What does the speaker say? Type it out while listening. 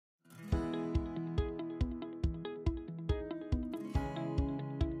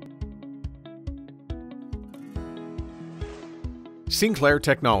Sinclair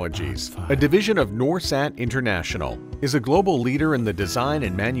Technologies, a division of Norsat International, is a global leader in the design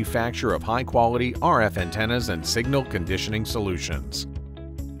and manufacture of high-quality RF antennas and signal conditioning solutions.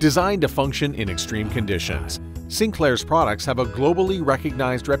 Designed to function in extreme conditions, Sinclair's products have a globally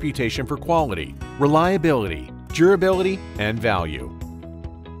recognized reputation for quality, reliability, durability, and value.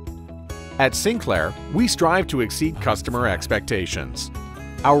 At Sinclair, we strive to exceed customer expectations.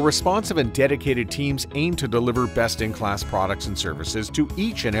 Our responsive and dedicated teams aim to deliver best-in-class products and services to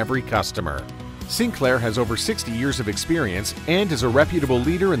each and every customer. Sinclair has over 60 years of experience and is a reputable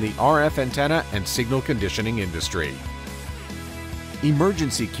leader in the RF antenna and signal conditioning industry.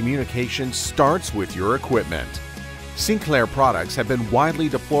 Emergency communication starts with your equipment. Sinclair products have been widely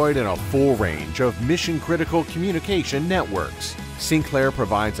deployed in a full range of mission-critical communication networks. Sinclair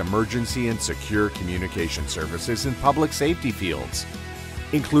provides emergency and secure communication services in public safety fields,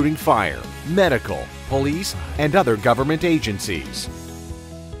 including fire, medical, police, and other government agencies.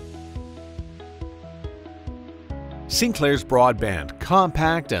 Sinclair's broadband,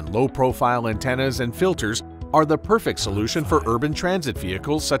 compact, and low-profile antennas and filters are the perfect solution for urban transit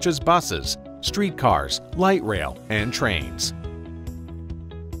vehicles such as buses, streetcars, light rail, and trains.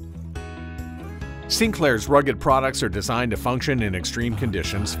 Sinclair's rugged products are designed to function in extreme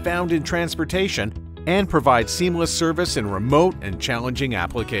conditions found in transportation and provide seamless service in remote and challenging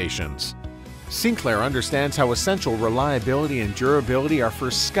applications. Sinclair understands how essential reliability and durability are for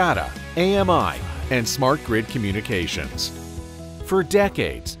SCADA, AMI, and smart grid communications. For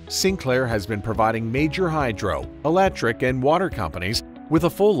decades, Sinclair has been providing major hydro, electric, and water companies with a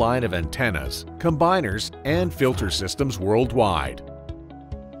full line of antennas, combiners, and filter systems worldwide.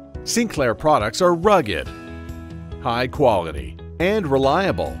 Sinclair products are rugged, high quality, and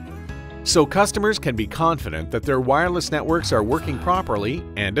reliable, so customers can be confident that their wireless networks are working properly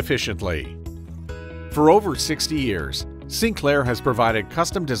and efficiently. For over 60 years, Sinclair has provided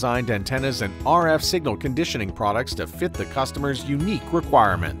custom-designed antennas and RF signal conditioning products to fit the customer's unique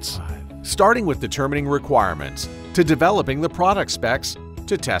requirements. Starting with determining requirements, to developing the product specs,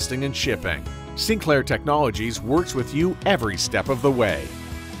 to testing and shipping, Sinclair Technologies works with you every step of the way.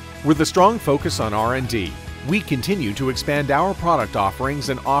 With a strong focus on R&D, we continue to expand our product offerings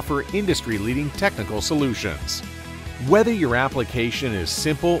and offer industry-leading technical solutions. Whether your application is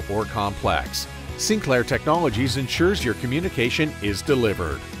simple or complex, Sinclair Technologies ensures your communication is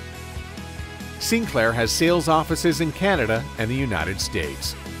delivered. Sinclair has sales offices in Canada and the United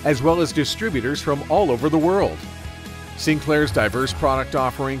States, as well as distributors from all over the world. Sinclair's diverse product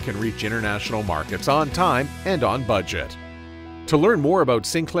offering can reach international markets on time and on budget. To learn more about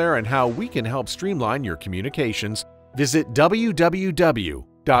Sinclair and how we can help streamline your communications, visit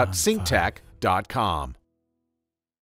www.synctech.com.